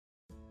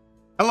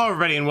Hello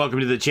everybody and welcome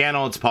to the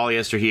channel. It's Paulie,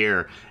 Esther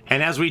here.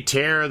 And as we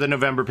tear the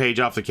November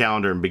page off the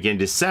calendar and begin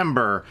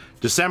December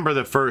the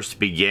 1st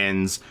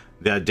begins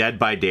the Dead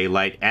by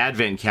Daylight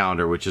Advent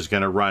Calendar, which is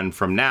going to run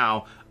from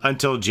now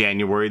until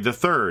January the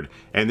 3rd.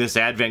 And this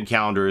Advent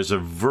Calendar is a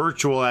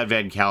virtual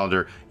Advent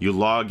Calendar. You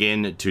log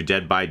in to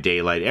Dead by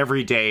Daylight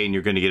every day and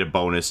you're going to get a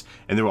bonus.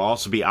 And there will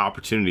also be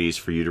opportunities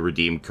for you to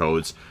redeem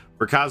codes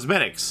for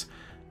cosmetics.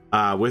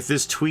 With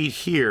this tweet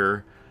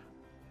here,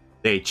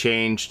 they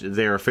changed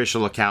their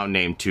official account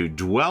name to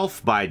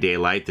Dwelf by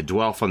Daylight, the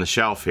Dwelf on the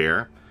shelf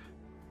here.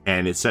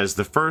 And it says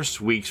the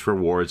first week's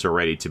rewards are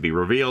ready to be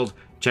revealed.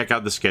 Check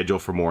out the schedule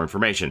for more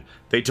information.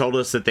 They told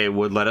us that they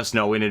would let us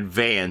know in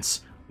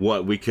advance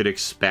what we could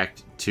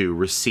expect to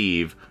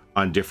receive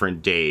on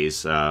different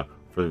days for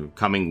the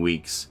coming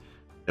weeks.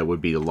 That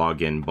would be the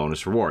login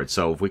bonus reward.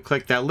 So if we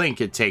click that link,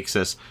 it takes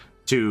us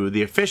to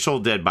the official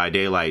Dead by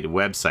Daylight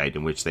website,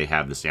 in which they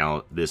have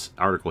this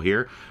article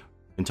here,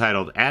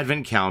 entitled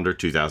Advent Calendar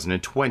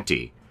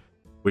 2020,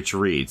 which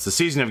reads, "The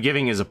season of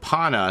giving is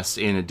upon us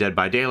in Dead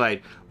by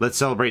Daylight. Let's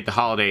celebrate the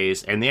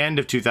holidays and the end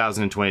of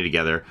 2020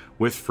 together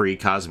with free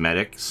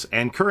cosmetics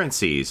and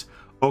currencies.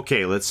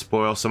 Okay, let's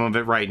spoil some of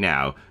it right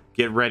now.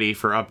 Get ready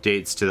for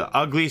updates to the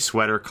Ugly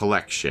Sweater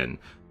collection.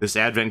 This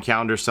Advent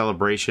Calendar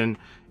celebration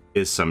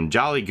is some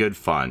jolly good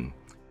fun.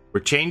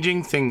 We're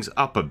changing things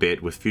up a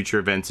bit with future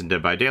events in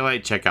Dead by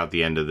Daylight. Check out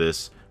the end of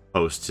this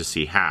post to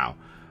see how.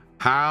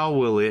 How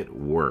will it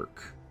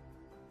work?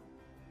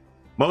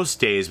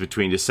 Most days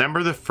between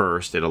December the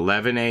 1st at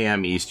 11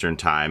 a.m. Eastern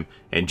Time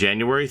and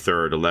January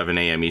 3rd, 11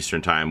 a.m.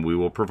 Eastern Time, we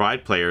will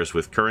provide players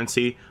with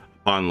currency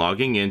upon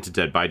logging in to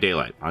Dead by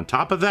Daylight. On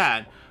top of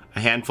that, a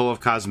handful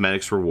of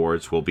cosmetics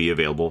rewards will be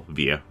available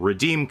via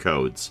redeem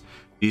codes.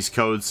 These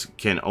codes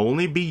can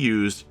only be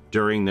used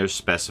during their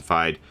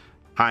specified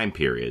time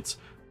periods.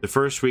 The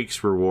first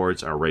week's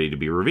rewards are ready to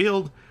be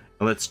revealed,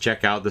 and let's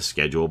check out the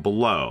schedule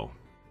below."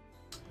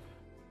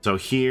 So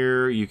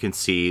here you can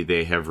see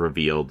they have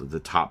revealed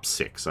the top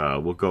 6.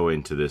 We'll go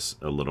into this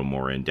a little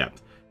more in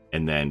depth,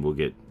 and then we'll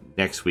get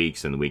next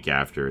week's and the week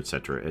after,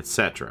 etc.,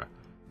 etc.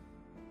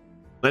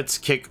 Let's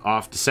kick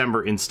off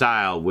December in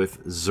style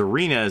with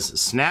Zarina's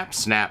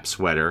SNAPSNAP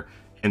sweater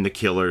and the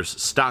Killer's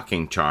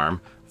stocking charm,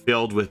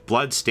 filled with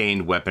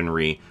blood-stained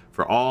weaponry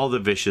for all the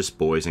vicious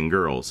boys and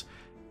girls.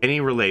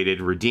 Any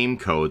related redeem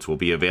codes will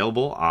be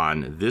available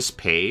on this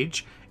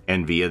page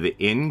and via the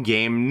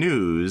in-game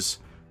news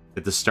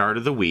at the start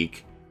of the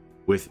week,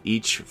 with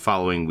each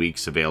following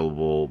week's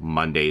available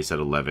Mondays at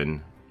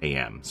 11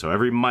 a.m. So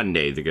every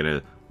Monday, they're going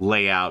to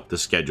lay out the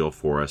schedule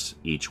for us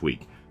each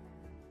week.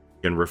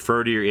 You can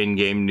refer to your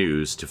in-game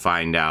news to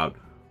find out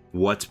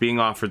what's being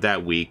offered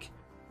that week,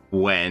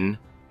 when,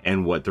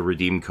 and what the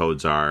redeem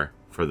codes are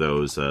for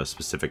those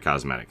specific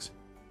cosmetics.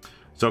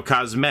 So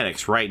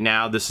cosmetics, right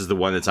now, this is the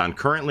one that's on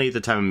currently at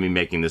the time of me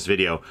making this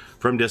video.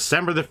 From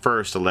December the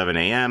 1st, 11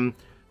 a.m.,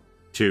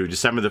 to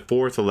December the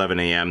 4th, 11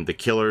 a.m., the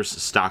Killer's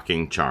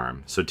stocking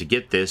charm. So to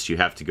get this, you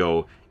have to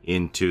go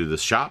into the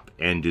shop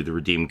and do the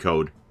redeem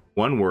code,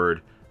 one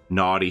word,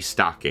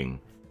 NAUGHTYSTOCKING,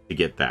 to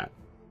get that.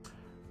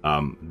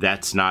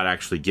 That's not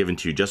actually given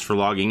to you just for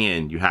logging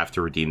in. You have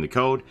to redeem the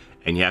code,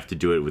 and you have to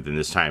do it within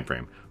this time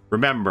frame.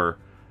 Remember,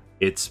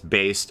 it's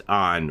based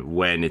on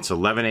when it's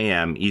 11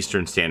 a.m.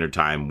 Eastern Standard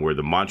Time, where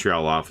the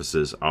Montreal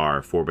offices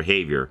are for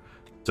behavior,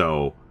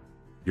 so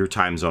your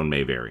time zone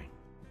may vary.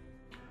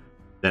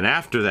 Then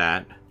after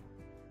that,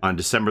 on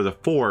December the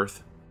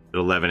 4th at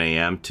 11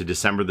 a.m. to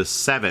December the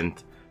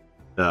 7th,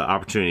 the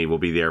opportunity will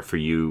be there for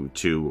you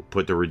to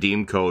put the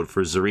redeem code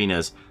for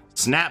Zarina's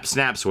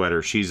SNAPSNAP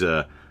sweater. She's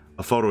a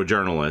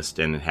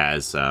photojournalist, and it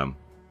has a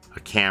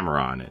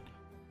camera on it.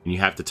 And you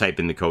have to type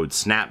in the code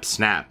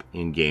SNAPSNAP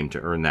in-game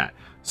to earn that.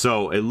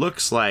 So it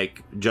looks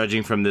like,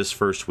 judging from this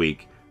first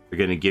week, they're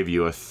going to give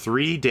you a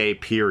 3-day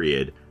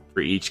period for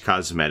each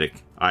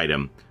cosmetic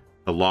item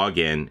to log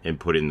in and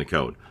put in the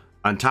code.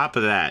 On top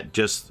of that,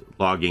 just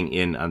logging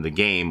in on the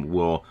game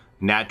will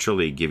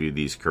naturally give you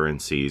these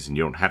currencies, and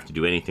you don't have to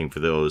do anything for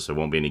those. There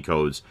won't be any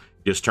codes.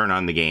 Just turn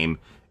on the game,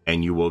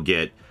 and you will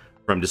get,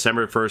 from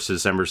December 1st to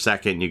December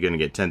 2nd, you're going to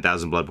get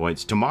 10,000 blood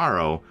points.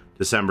 Tomorrow,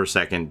 December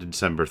 2nd to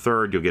December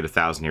 3rd, you'll get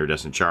 1,000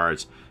 iridescent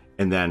shards.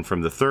 And then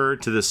from the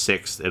 3rd to the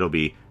 6th, it'll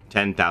be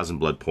 10,000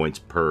 blood points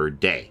per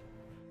day.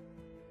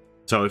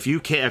 So if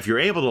you're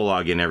able to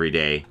log in every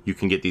day, you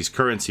can get these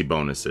currency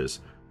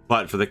bonuses.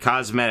 But for the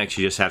cosmetics,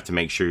 you just have to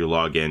make sure you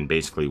log in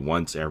basically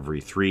once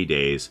every 3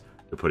 days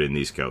to put in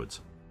these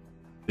codes.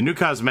 The new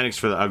cosmetics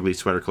for the Ugly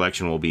Sweater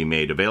collection will be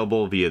made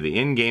available via the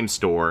in-game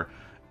store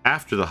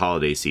after the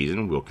holiday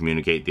season. We'll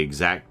communicate the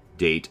exact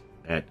date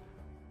at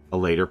a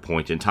later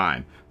point in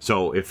time.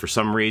 So if for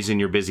some reason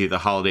you're busy at the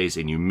holidays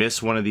and you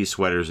miss one of these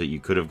sweaters that you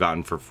could have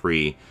gotten for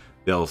free,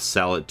 they'll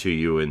sell it to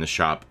you in the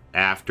shop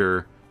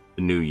after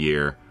the new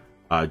year.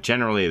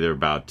 Generally, they're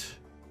about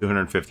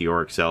 250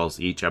 Auric cells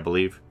each, I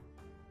believe.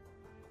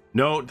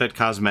 Note that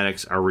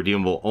cosmetics are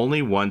redeemable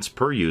only once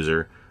per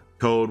user.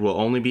 Code will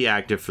only be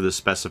active for the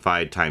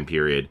specified time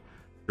period.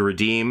 To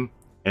redeem,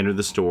 enter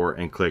the store,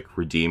 and click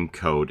redeem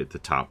code at the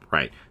top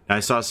right. Now, I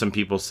saw some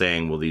people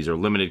saying, well, these are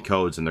limited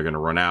codes and they're going to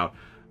run out.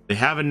 They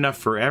have enough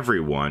for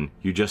everyone.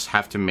 You just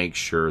have to make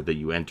sure that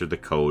you enter the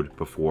code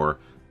before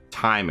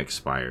time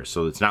expires.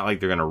 So it's not like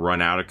they're going to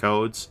run out of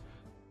codes.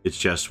 It's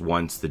just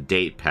once the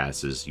date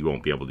passes, you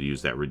won't be able to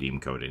use that redeem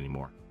code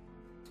anymore.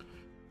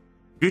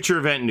 Future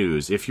event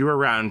news. If you were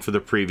around for the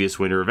previous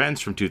winter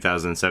events from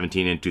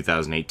 2017 and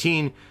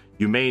 2018,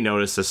 you may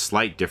notice a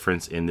slight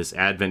difference in this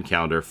advent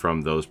calendar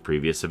from those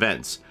previous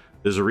events.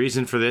 There's a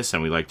reason for this,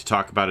 and we like to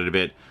talk about it a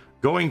bit.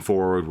 Going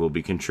forward, we'll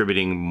be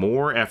contributing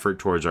more effort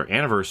towards our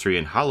anniversary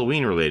and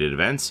Halloween-related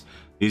events.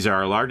 These are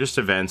our largest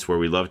events where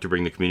we love to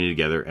bring the community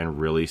together and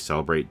really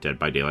celebrate Dead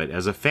by Daylight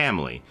as a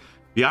family.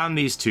 Beyond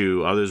these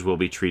two, others will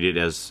be treated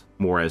as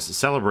more as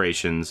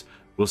celebrations.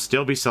 We'll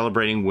still be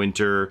celebrating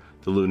winter,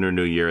 the Lunar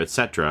New Year,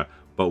 etc.,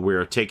 but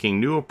we're taking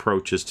new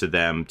approaches to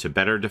them to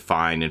better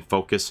define and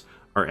focus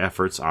our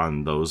efforts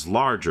on those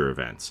larger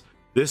events.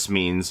 This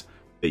means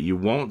that you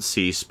won't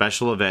see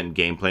special event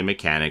gameplay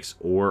mechanics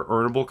or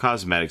earnable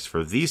cosmetics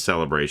for these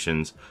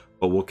celebrations,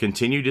 but we'll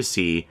continue to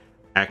see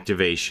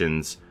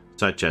activations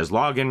such as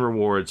login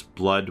rewards,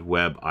 blood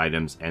web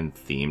items, and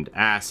themed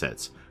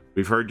assets.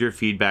 We've heard your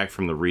feedback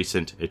from the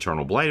recent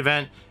Eternal Blight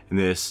event, and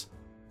this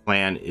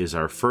plan is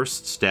our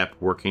first step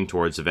working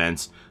towards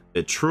events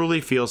that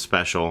truly feel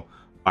special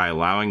by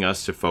allowing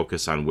us to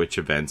focus on which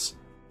events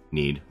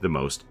need the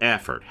most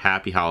effort.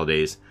 Happy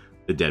holidays,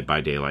 the Dead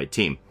by Daylight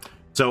team.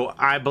 So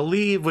I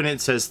believe when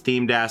it says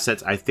themed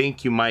assets, I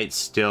think you might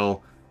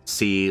still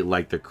see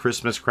like the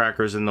Christmas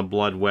crackers and the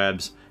blood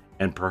webs,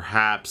 and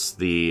perhaps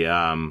the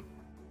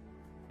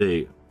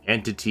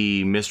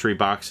entity mystery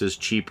boxes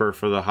cheaper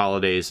for the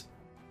holidays.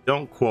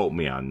 Don't quote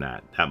me on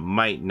that. That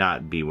might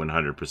not be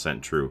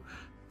 100% true,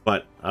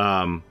 but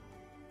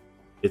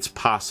it's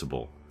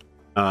possible.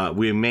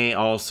 We may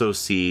also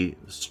see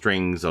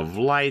strings of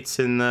lights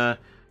in the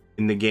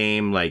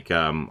game, like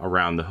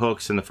around the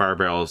hooks and the fire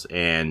barrels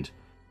and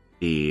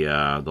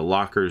the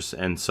lockers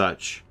and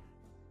such.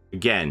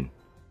 Again,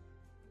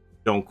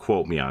 don't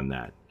quote me on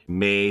that. It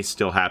may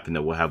still happen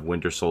that we'll have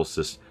winter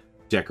solstice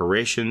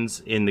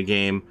decorations in the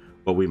game,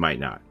 but we might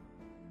not.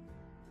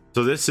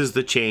 So this is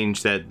the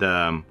change that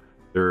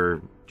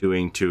they're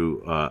doing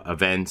to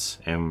events,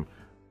 and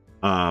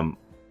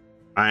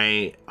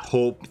I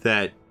hope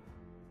that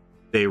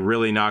they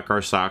really knock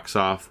our socks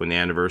off when the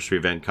anniversary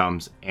event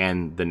comes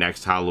and the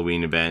next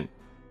Halloween event,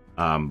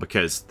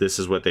 because this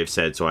is what they've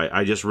said. So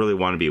I just really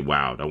want to be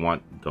wowed. I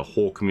want the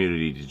whole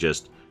community to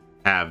just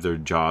have their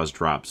jaws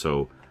drop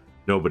so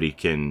nobody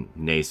can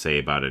naysay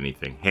about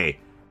anything. Hey,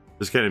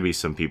 there's going to be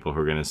some people who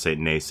are going to say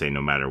naysay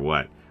no matter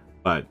what,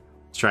 but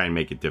let's try and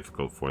make it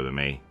difficult for them,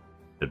 eh?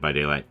 Dead by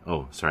Daylight.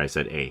 Oh, sorry, I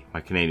said A.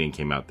 My Canadian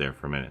came out there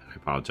for a minute. I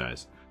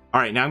apologize.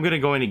 All right, now I'm going to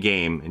go into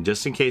game, and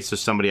just in case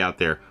there's somebody out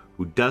there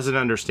who doesn't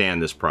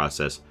understand this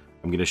process,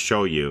 I'm going to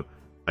show you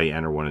how you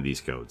enter one of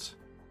these codes.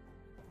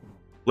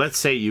 Let's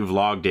say you've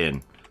logged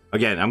in.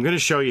 Again, I'm going to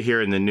show you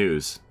here in the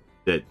news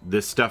that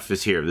this stuff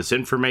is here. This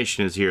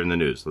information is here in the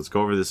news. Let's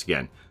go over this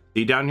again.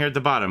 See down here at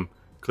the bottom,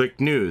 click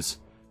news.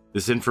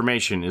 This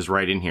information is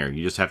right in here.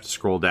 You just have to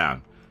scroll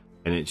down,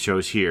 and it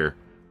shows here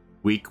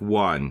week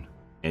 1,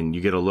 and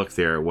you get a look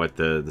there at what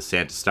the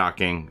Santa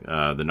stocking,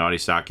 the naughty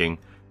stocking,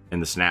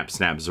 and the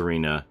SNAPSNAP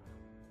Zarina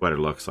sweater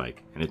looks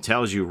like. And it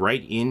tells you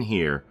right in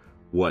here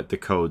what the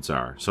codes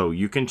are. So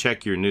you can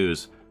check your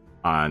news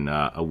on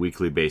a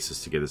weekly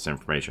basis to get this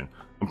information.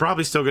 I'm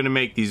probably still going to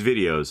make these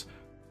videos,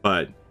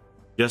 but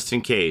just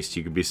in case,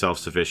 you can be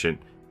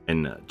self-sufficient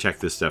and check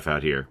this stuff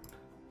out here.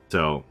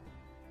 So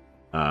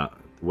the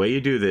way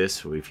you do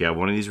this, if you have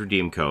one of these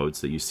redeem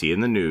codes that you see in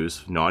the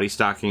news, Naughty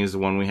Stocking is the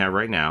one we have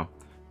right now.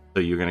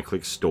 So you're going to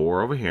click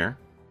Store over here.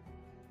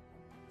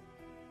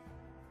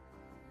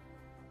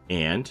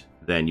 And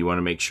then you want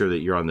to make sure that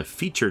you're on the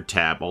Featured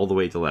tab all the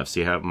way to the left.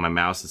 See how my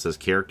mouse, it says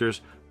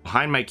Characters?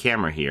 Behind my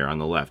camera here on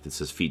the left, it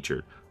says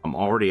Featured. I'm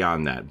already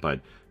on that,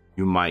 but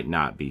you might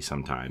not be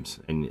sometimes.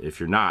 And if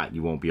you're not,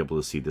 you won't be able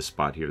to see the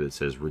spot here that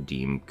says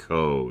Redeem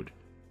Code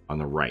on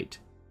the right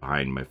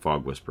behind my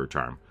Fog Whisper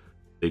charm.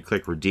 So you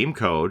click Redeem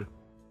Code,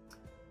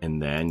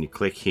 and then you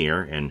click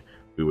here, and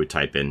we would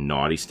type in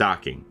Naughty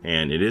Stocking.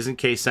 And it isn't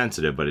case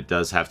sensitive, but it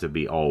does have to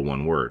be all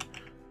one word.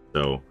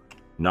 So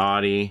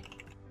Naughty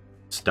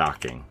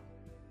Stocking.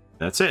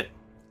 That's it.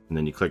 And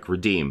then you click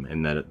Redeem,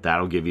 and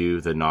that'll give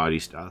you the Naughty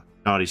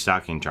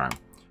Stocking charm.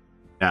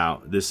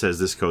 Now, this says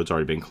this code's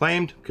already been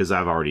claimed because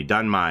I've already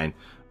done mine.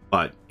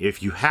 But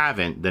if you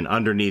haven't, then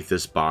underneath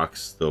this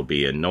box, there'll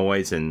be a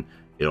noise, and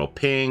it'll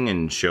ping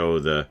and show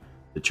the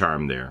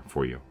charm there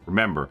for you.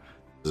 Remember,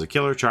 there's a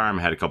killer charm.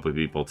 I had a couple of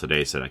people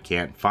today said I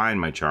can't find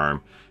my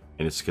charm,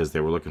 and it's because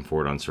they were looking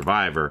for it on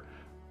Survivor,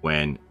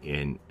 when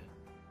in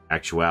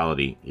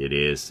actuality it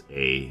is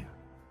a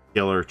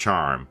killer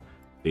charm.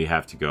 So you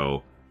have to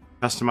go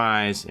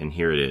customize, and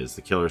here it is,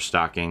 the killer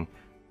stocking,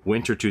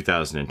 winter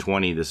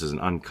 2020. This is an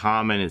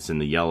uncommon. It's in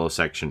the yellow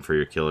section for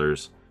your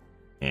killers,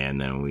 and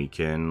then we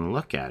can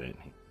look at it.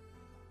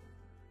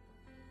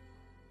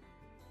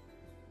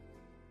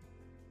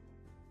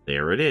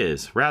 there it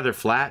is. Rather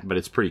flat, but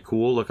it's pretty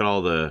cool. Look at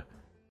all the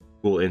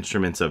cool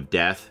instruments of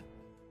death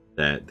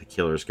that the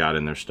killers got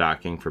in their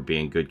stocking for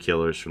being good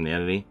killers from the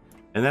entity.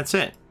 And that's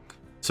it.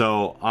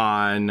 So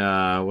on,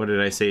 what did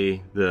I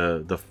say?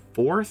 The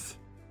 4th?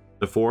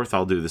 The 4th,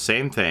 I'll do the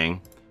same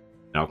thing.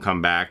 I'll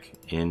come back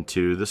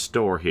into the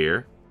store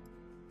here.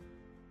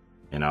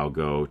 And I'll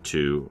go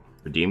to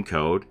redeem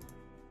code.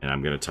 And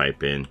I'm going to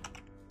type in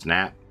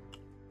SNAP.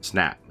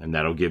 And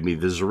that'll give me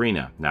the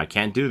Zarina. Now, I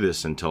can't do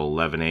this until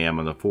 11 a.m.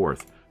 on the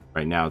 4th.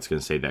 Right now, it's going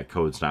to say that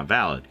code's not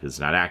valid because it's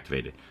not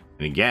activated.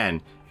 And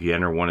again, if you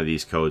enter one of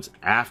these codes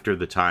after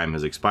the time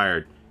has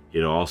expired,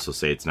 it'll also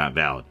say it's not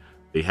valid.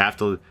 So you have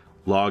to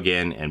log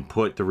in and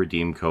put the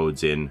redeem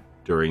codes in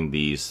during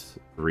these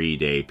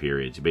 3-day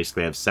periods. You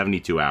basically have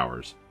 72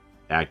 hours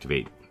to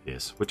activate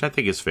this, which I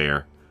think is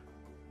fair.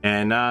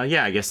 And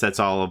yeah, I guess that's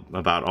all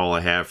about all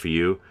I have for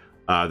you.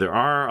 There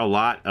are a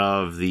lot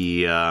of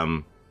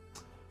the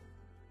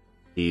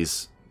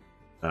these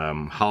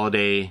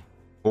holiday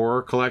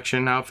horror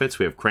collection outfits.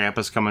 We have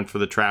Krampus coming for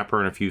the Trapper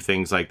and a few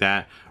things like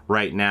that.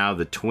 Right now,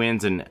 the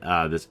twins and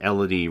this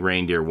LED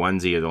reindeer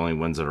onesie are the only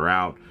ones that are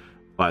out.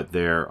 But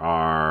there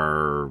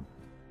are,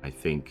 I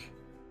think,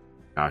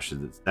 gosh,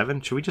 is it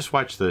 7? Should we just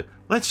watch the...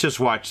 Let's just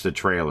watch the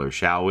trailer,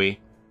 shall we?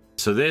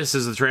 So this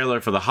is the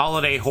trailer for the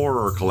Holiday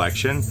Horror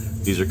Collection.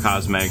 These are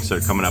cosmetics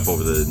that are coming up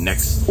over the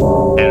next 10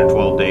 or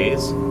 12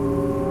 days.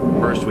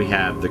 First, we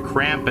have the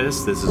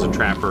Krampus. This is a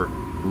Trapper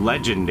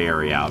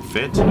Legendary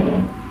outfit.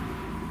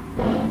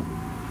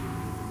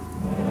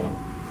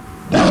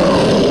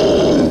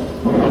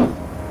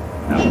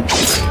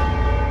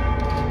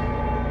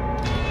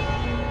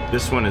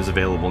 This one is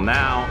available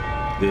now.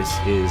 This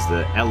is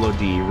the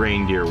LOD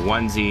Reindeer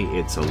Onesie.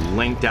 It's a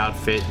linked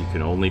outfit. You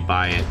can only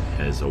buy it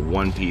as a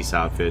one-piece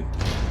outfit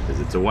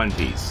because it's a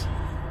one-piece.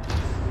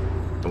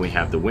 And we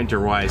have the Winter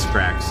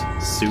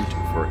Wisecracks suit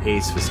for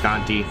Ace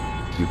Visconti.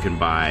 You can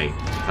buy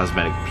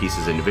cosmetic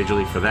pieces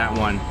individually for that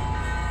one,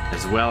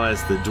 as well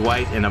as the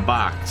Dwight in a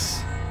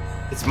box.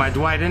 It's my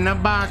Dwight in a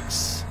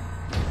box.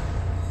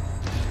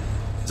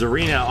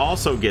 Zarina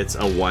also gets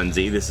a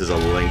onesie. This is a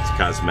linked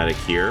cosmetic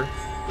here.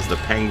 This is the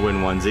Penguin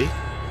onesie.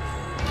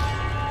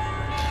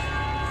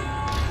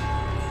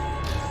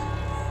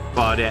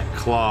 Claudette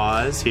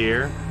Claus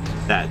here.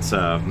 That's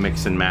a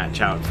mix and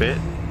match outfit.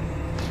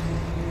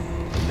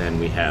 And then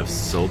we have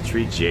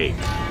Sultry Jake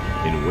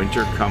in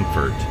Winter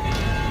Comfort.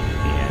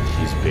 And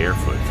he's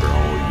barefoot for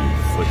all you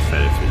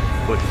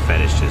foot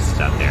fetishists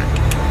out there.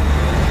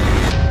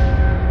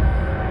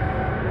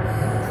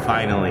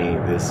 Finally,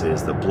 this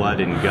is the Blood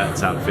and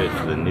Guts outfit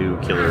for the new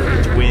killer of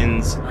the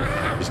twins.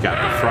 He's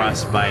got the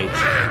frostbite.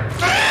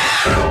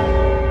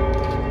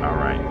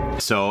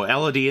 Alright, so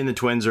LOD and the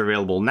twins are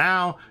available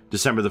now.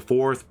 December the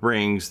 4th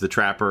brings the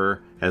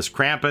Trapper as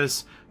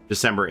Krampus.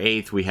 December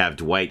 8th, we have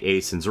Dwight,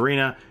 Ace, and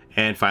Zarina.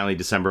 And finally,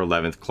 December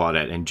 11th,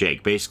 Claudette and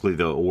Jake. Basically,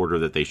 the order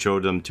that they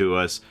showed them to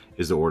us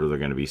is the order they're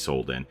going to be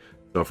sold in.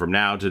 So from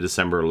now to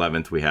December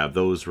 11th, we have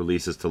those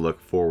releases to look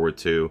forward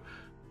to.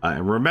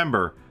 And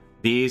remember,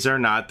 these are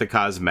not the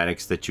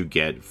cosmetics that you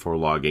get for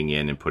logging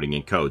in and putting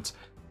in codes.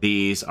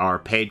 These are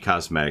paid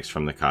cosmetics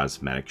from the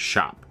cosmetic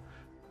shop.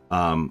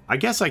 I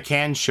guess I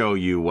can show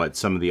you what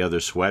some of the other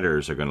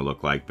sweaters are going to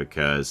look like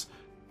because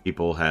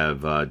people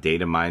have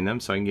data mined them.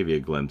 So I can give you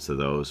a glimpse of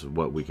those,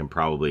 what we can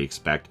probably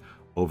expect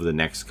over the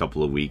next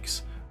couple of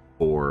weeks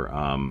for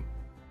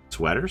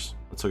sweaters.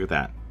 Let's look at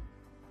that.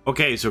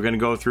 Okay, so we're going to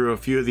go through a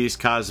few of these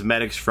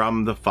cosmetics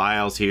from the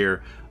files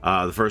here.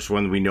 The first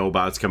one we know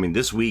about is coming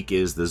this week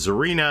is the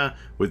Zarina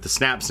with the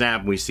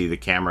SNAPSNAP. We see the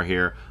camera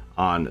here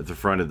on the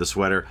front of the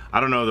sweater. I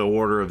don't know the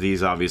order of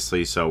these,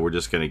 obviously, so we're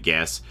just going to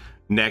guess.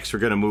 Next, we're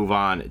going to move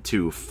on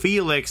to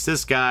Felix.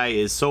 This guy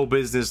is so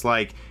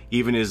businesslike,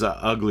 even his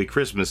ugly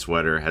Christmas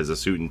sweater has a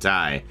suit and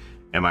tie.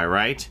 Am I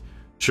right?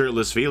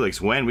 Shirtless Felix,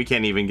 when? We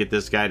can't even get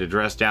this guy to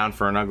dress down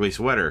for an ugly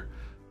sweater.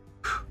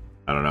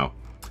 I don't know.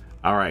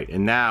 Alright,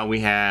 and now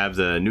we have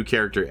the new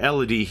character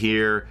Elodie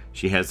here.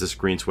 She has this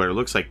green sweater.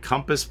 Looks like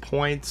compass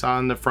points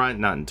on the front.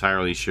 Not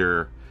entirely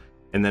sure.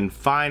 And then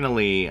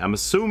finally, I'm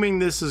assuming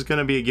this is going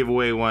to be a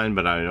giveaway one,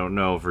 but I don't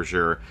know for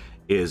sure,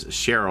 is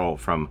Cheryl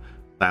from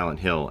Silent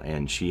Hill.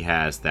 And she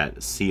has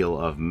that Seal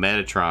of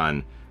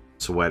Metatron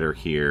sweater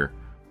here.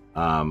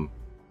 I'm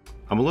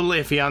a little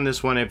iffy on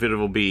this one if it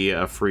will be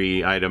a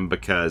free item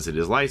because it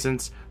is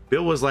licensed.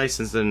 Bill was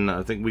licensed and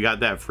I think we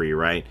got that free,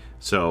 right?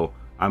 So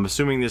I'm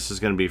assuming this is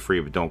going to be free,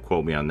 but don't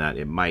quote me on that.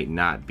 It might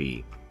not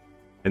be.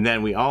 And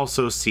then we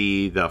also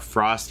see the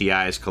Frosty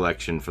Eyes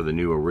collection for the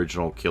new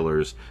original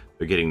killers.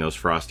 They're getting those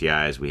Frosty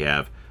Eyes. We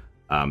have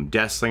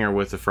Deathslinger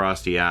with the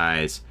Frosty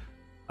Eyes,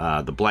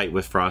 the Blight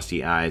with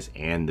Frosty Eyes,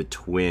 and the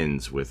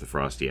Twins with the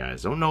Frosty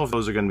Eyes. Don't know if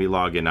those are going to be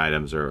login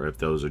items or if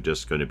those are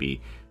just going to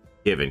be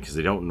given because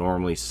they don't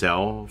normally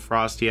sell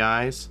Frosty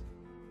Eyes.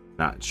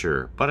 Not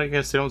sure. But I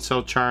guess they don't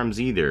sell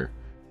charms either.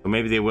 So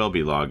maybe they will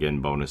be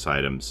login bonus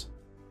items.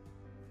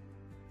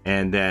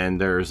 And then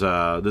there's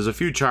a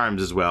few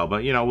charms as well,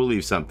 but you know, we'll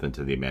leave something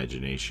to the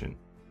imagination.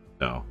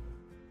 So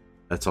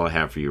that's all I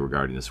have for you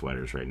regarding the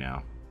sweaters right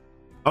now.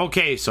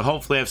 Okay, so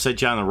hopefully I've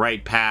set you on the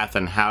right path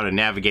on how to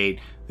navigate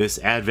this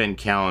Advent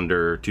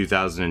Calendar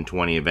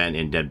 2020 event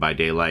in Dead by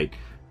Daylight.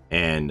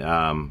 And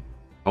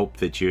hope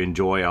that you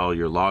enjoy all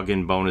your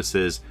login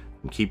bonuses.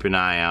 And keep an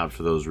eye out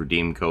for those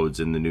redeem codes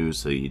in the news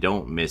so you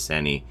don't miss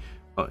any.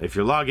 If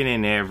you're logging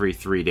in every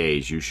 3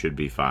 days, you should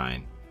be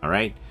fine. All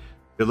right?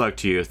 Good luck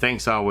to you.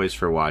 Thanks always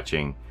for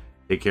watching.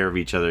 Take care of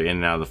each other in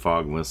and out of the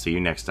fog, and we'll see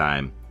you next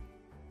time.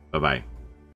 Bye-bye.